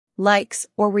likes,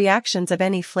 or reactions of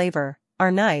any flavor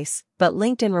are nice, but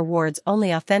LinkedIn rewards only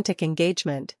authentic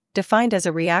engagement, defined as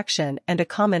a reaction and a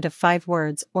comment of 5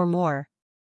 words or more.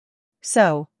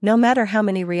 So, no matter how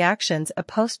many reactions a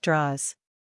post draws,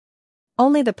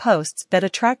 only the posts that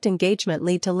attract engagement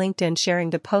lead to LinkedIn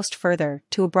sharing the post further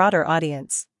to a broader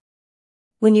audience.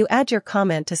 When you add your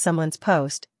comment to someone's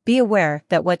post, be aware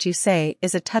that what you say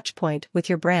is a touchpoint with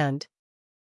your brand.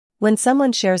 When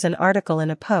someone shares an article in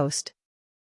a post,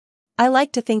 I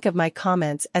like to think of my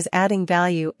comments as adding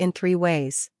value in 3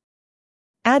 ways.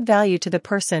 Add value to the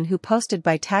person who posted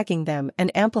by tagging them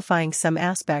and amplifying some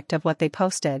aspect of what they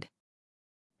posted.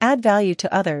 Add value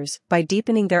to others by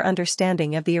deepening their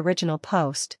understanding of the original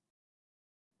post.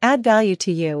 Add value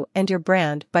to you and your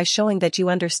brand by showing that you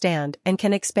understand and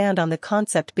can expand on the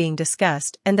concept being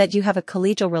discussed and that you have a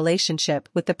collegial relationship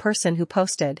with the person who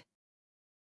posted.